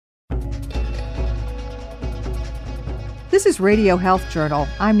This is Radio Health Journal.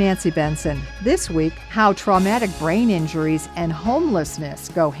 I'm Nancy Benson. This week, how traumatic brain injuries and homelessness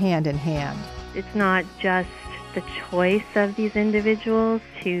go hand in hand. It's not just the choice of these individuals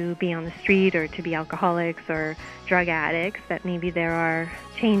to be on the street or to be alcoholics or drug addicts, that maybe there are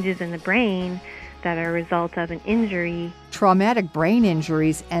changes in the brain that are a result of an injury. Traumatic brain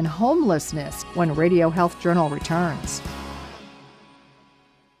injuries and homelessness when Radio Health Journal returns.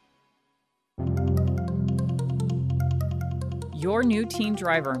 Your new teen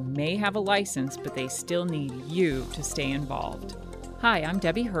driver may have a license, but they still need you to stay involved. Hi, I'm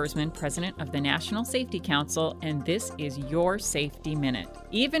Debbie Hersman, president of the National Safety Council, and this is your Safety Minute.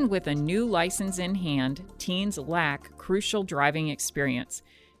 Even with a new license in hand, teens lack crucial driving experience.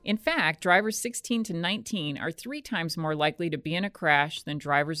 In fact, drivers 16 to 19 are 3 times more likely to be in a crash than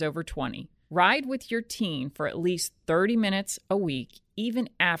drivers over 20. Ride with your teen for at least 30 minutes a week, even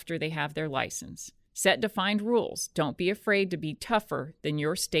after they have their license. Set defined rules. Don't be afraid to be tougher than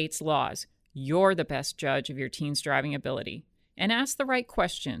your state's laws. You're the best judge of your teen's driving ability. And ask the right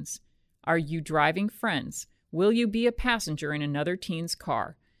questions. Are you driving friends? Will you be a passenger in another teen's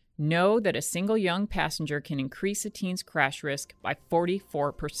car? Know that a single young passenger can increase a teen's crash risk by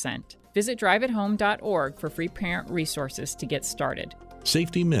 44%. Visit driveathome.org for free parent resources to get started.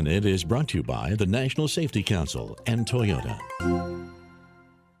 Safety Minute is brought to you by the National Safety Council and Toyota.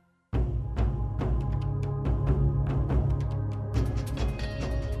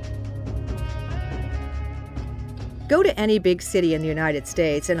 Go to any big city in the United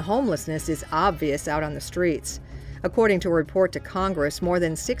States, and homelessness is obvious out on the streets. According to a report to Congress, more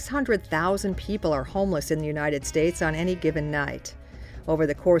than 600,000 people are homeless in the United States on any given night. Over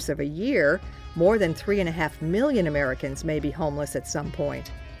the course of a year, more than 3.5 million Americans may be homeless at some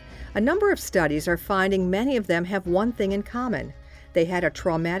point. A number of studies are finding many of them have one thing in common. They had a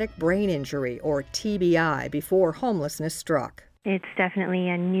traumatic brain injury, or TBI, before homelessness struck. It's definitely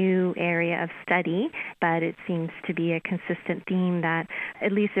a new area of study, but it seems to be a consistent theme that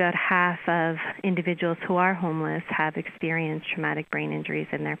at least about half of individuals who are homeless have experienced traumatic brain injuries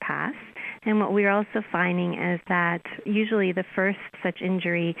in their past. And what we're also finding is that usually the first such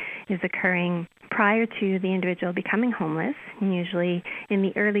injury is occurring prior to the individual becoming homeless, usually in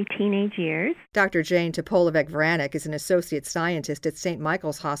the early teenage years. Dr. Jane Topolovic-Vranek is an associate scientist at St.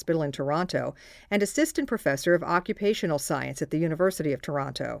 Michael's Hospital in Toronto and assistant professor of occupational science at the University of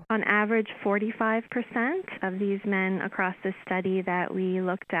Toronto. On average, 45% of these men across the study that we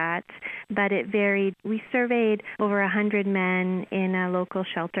looked at, but it varied. We surveyed over 100 men in a local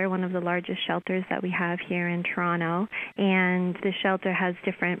shelter, one of the largest shelters that we have here in Toronto, and the shelter has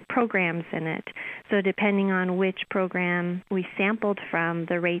different programs in it. So depending on which program we sampled from,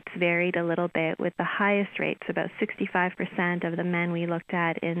 the rates varied a little bit, with the highest rates, about 65% of the men we looked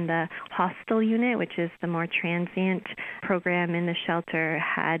at in the hostel unit, which is the more transient program in the shelter,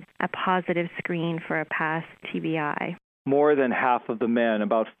 had a positive screen for a past TBI. More than half of the men,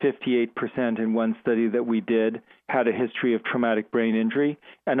 about 58% in one study that we did, had a history of traumatic brain injury.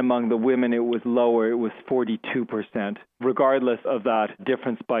 And among the women, it was lower. It was 42%. Regardless of that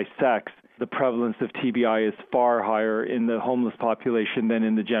difference by sex, the prevalence of TBI is far higher in the homeless population than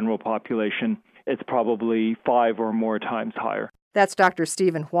in the general population. It's probably 5 or more times higher. That's Dr.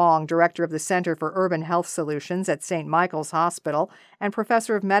 Stephen Huang, director of the Center for Urban Health Solutions at St. Michael's Hospital and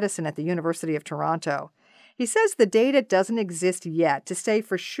professor of medicine at the University of Toronto. He says the data doesn't exist yet to say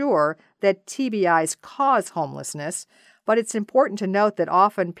for sure that TBIs cause homelessness, but it's important to note that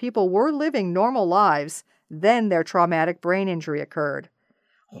often people were living normal lives, then their traumatic brain injury occurred.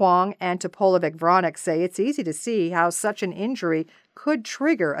 Huang and Topolovic-Vranek say it's easy to see how such an injury could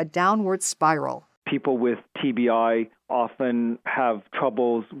trigger a downward spiral. People with TBI often have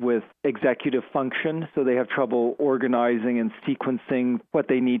troubles with executive function, so they have trouble organizing and sequencing what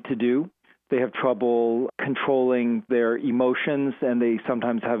they need to do. They have trouble controlling their emotions, and they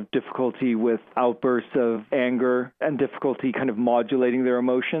sometimes have difficulty with outbursts of anger and difficulty kind of modulating their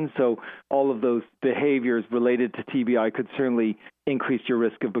emotions. So all of those behaviors related to TBI could certainly increase your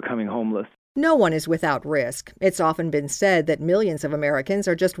risk of becoming homeless. No one is without risk. It's often been said that millions of Americans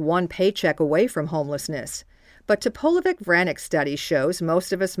are just one paycheck away from homelessness. But Topolovic-Vranek's study shows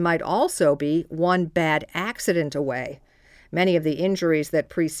most of us might also be one bad accident away. Many of the injuries that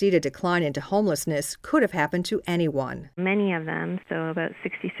precede a decline into homelessness could have happened to anyone. Many of them, so about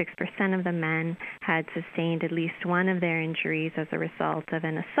 66% of the men, had sustained at least one of their injuries as a result of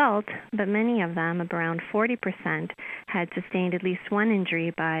an assault, but many of them, around 40%, had sustained at least one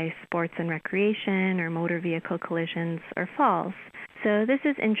injury by sports and recreation or motor vehicle collisions or falls. So this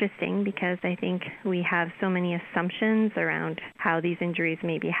is interesting because I think we have so many assumptions around how these injuries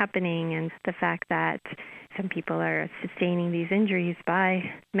may be happening, and the fact that some people are sustaining these injuries by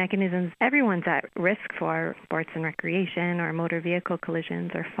mechanisms. Everyone's at risk for sports and recreation or motor vehicle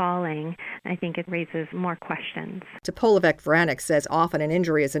collisions or falling. I think it raises more questions. Topolovic-Vranek says often an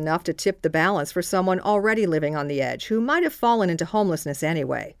injury is enough to tip the balance for someone already living on the edge who might have fallen into homelessness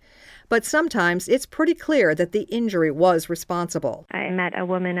anyway. But sometimes it's pretty clear that the injury was responsible. I met a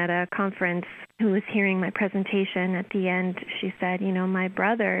woman at a conference who was hearing my presentation. At the end, she said, my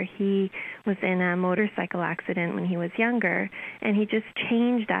brother, he was in a motorcycle accident when he was younger, and he just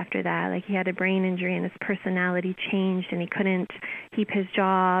changed after that. Like, he had a brain injury and his personality changed, and he couldn't keep his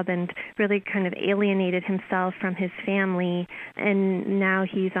job and really kind of alienated himself from his family. And now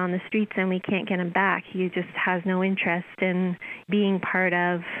he's on the streets and we can't get him back. He just has no interest in being part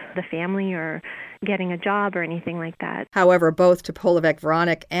of the family or getting a job or anything like that. However, both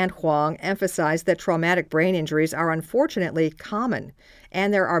Topolovic-Vranek and Huang emphasize that traumatic brain injuries are unfortunately common,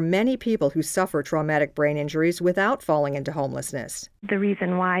 and there are many people who suffer traumatic brain injuries without falling into homelessness. The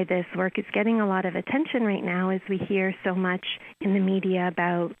reason why this work is getting a lot of attention right now is we hear so much in the media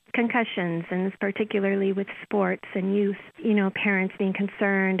about concussions, and particularly with sports and youth, parents being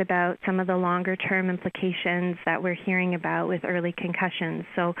concerned about some of the longer-term implications that we're hearing about with early concussions.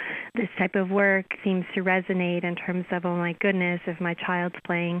 So this type of work seems to resonate in terms of, oh my goodness, if my child's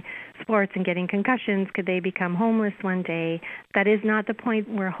playing sports and getting concussions, could they become homeless one day? That is not the point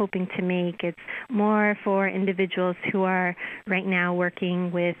we're hoping to make. It's more for individuals who are right now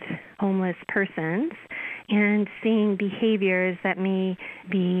working with homeless persons and seeing behaviors that may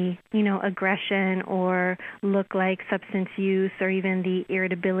be, aggression or look like substance use, or even the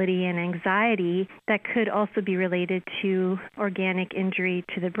irritability and anxiety that could also be related to organic injury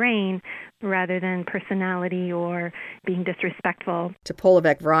to the brain rather than personality or being disrespectful.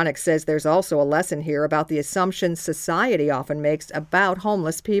 Topolovic-Vranek says there's also a lesson here about the assumptions society often makes about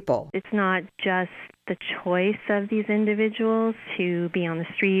homeless people. It's not just the choice of these individuals to be on the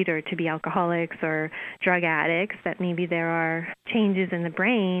street or to be alcoholics or drug addicts, that maybe there are changes in the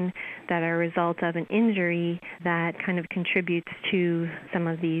brain that are a result of an injury that kind of contributes to some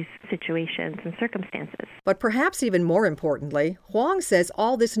of these situations and circumstances. But perhaps even more importantly, Huang says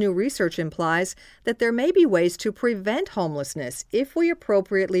all this new research implies that there may be ways to prevent homelessness if we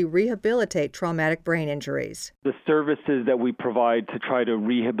appropriately rehabilitate traumatic brain injuries. The services that we provide to try to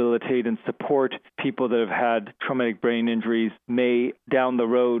rehabilitate and support people that have had traumatic brain injuries may down the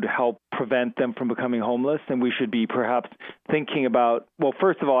road help prevent them from becoming homeless. And we should be perhaps thinking about, well,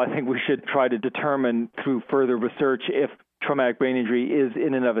 first of all, I think we should try to determine through further research if traumatic brain injury is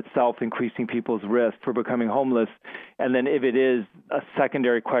in and of itself increasing people's risk for becoming homeless. And then if it is, a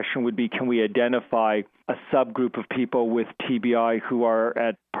secondary question would be, can we identify a subgroup of people with TBI who are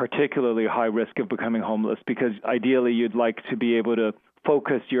at particularly high risk of becoming homeless? Because ideally you'd like to be able to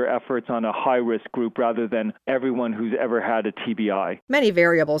focus your efforts on a high-risk group rather than everyone who's ever had a TBI. Many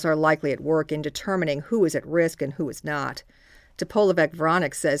variables are likely at work in determining who is at risk and who is not.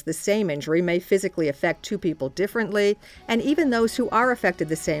 Topolovic-Vranek says the same injury may physically affect two people differently, and even those who are affected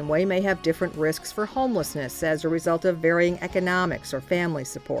the same way may have different risks for homelessness as a result of varying economics or family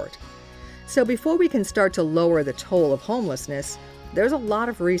support. So before we can start to lower the toll of homelessness, there's a lot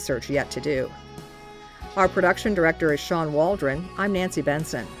of research yet to do. Our production director is Sean Waldron. I'm Nancy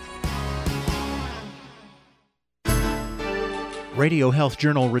Benson. Radio Health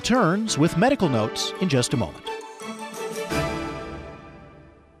Journal returns with medical notes in just a moment.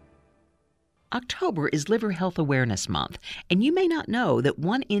 October is Liver Health Awareness Month, and you may not know that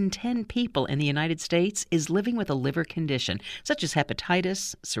 1 in 10 people in the United States is living with a liver condition, such as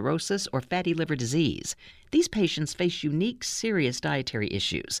hepatitis, cirrhosis, or fatty liver disease. These patients face unique, serious dietary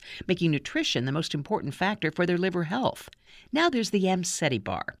issues, making nutrition the most important factor for their liver health. Now there's the MSETI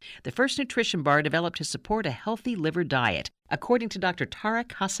bar, the first nutrition bar developed to support a healthy liver diet, according to Dr. Tarek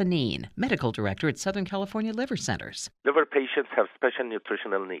Hassanein, medical director at Southern California Liver Centers. Liver patients have special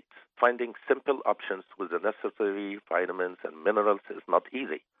nutritional needs. Finding simple options with the necessary vitamins and minerals is not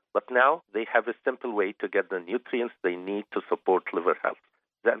easy. But now they have a simple way to get the nutrients they need to support liver health.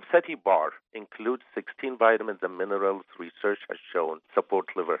 The MSETI bar includes 16 vitamins and minerals research has shown support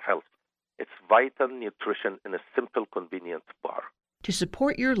liver health. It's vital nutrition in a simple, convenient bar. To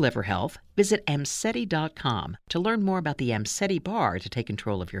support your liver health, visit amseti.com to learn more about the MSETI bar to take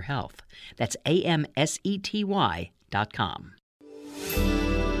control of your health. That's amsety.com.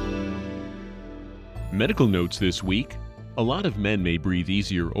 Medical notes this week. A lot of men may breathe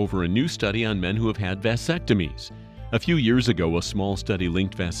easier over a new study on men who have had vasectomies. A few years ago, a small study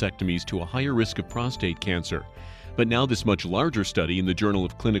linked vasectomies to a higher risk of prostate cancer. But now this much larger study in the Journal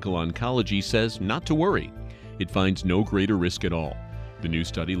of Clinical Oncology says not to worry. It finds no greater risk at all. The new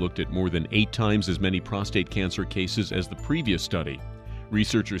study looked at more than 8 times as many prostate cancer cases as the previous study.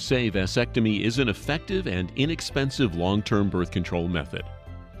 Researchers say vasectomy is an effective and inexpensive long-term birth control method.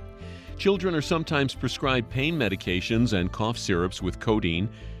 Children are sometimes prescribed pain medications and cough syrups with codeine,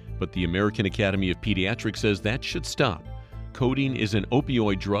 but the American Academy of Pediatrics says that should stop. Codeine is an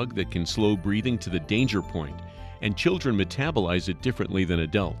opioid drug that can slow breathing to the danger point, and children metabolize it differently than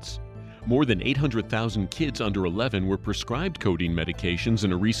adults. More than 800,000 kids under 11 were prescribed codeine medications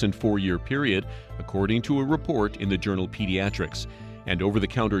in a recent 4-year period, according to a report in the journal Pediatrics. And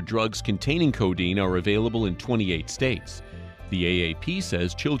over-the-counter drugs containing codeine are available in 28 states. The AAP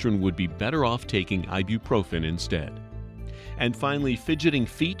says children would be better off taking ibuprofen instead. And finally, fidgeting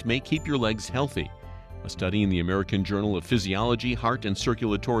feet may keep your legs healthy. A study in the American Journal of Physiology, Heart and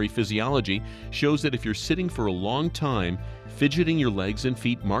Circulatory Physiology shows that if you're sitting for a long time, fidgeting your legs and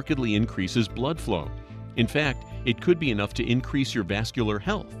feet markedly increases blood flow. In fact, it could be enough to increase your vascular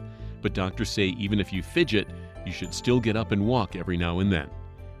health. But doctors say even if you fidget, you should still get up and walk every now and then.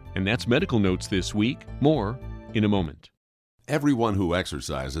 And that's Medical Notes this week. More in a moment. Everyone who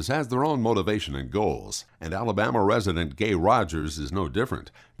exercises has their own motivation and goals, and Alabama resident Gay Rogers is no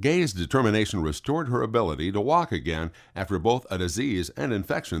different. Gay's determination restored her ability to walk again after both a disease and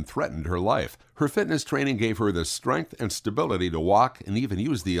infection threatened her life. Her fitness training gave her the strength and stability to walk and even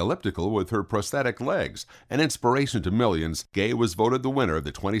use the elliptical with her prosthetic legs. An inspiration to millions, Gay was voted the winner of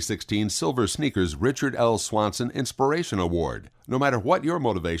the 2016 Silver Sneakers Richard L. Swanson Inspiration Award. No matter what your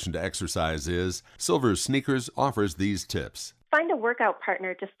motivation to exercise is, Silver Sneakers offers these tips. Find a workout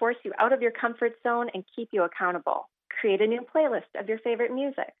partner to force you out of your comfort zone and keep you accountable. Create a new playlist of your favorite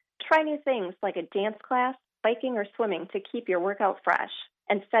music. Try new things like a dance class, biking, or swimming to keep your workout fresh.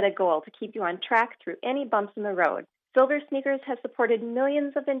 And set a goal to keep you on track through any bumps in the road. Silver Sneakers has supported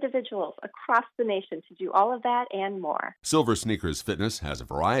millions of individuals across the nation to do all of that and more. Silver Sneakers Fitness has a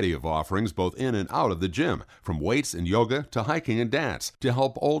variety of offerings both in and out of the gym, from weights and yoga to hiking and dance, to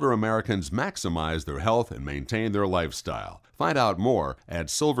help older Americans maximize their health and maintain their lifestyle. Find out more at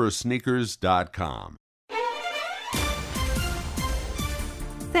silversneakers.com.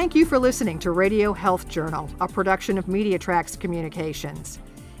 Thank you for listening to Radio Health Journal, a production of MediaTrax Communications.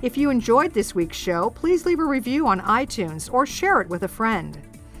 If you enjoyed this week's show, please leave a review on iTunes or share it with a friend.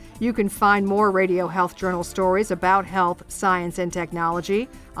 You can find more Radio Health Journal stories about health, science, and technology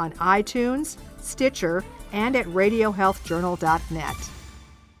on iTunes, Stitcher, and at radiohealthjournal.net.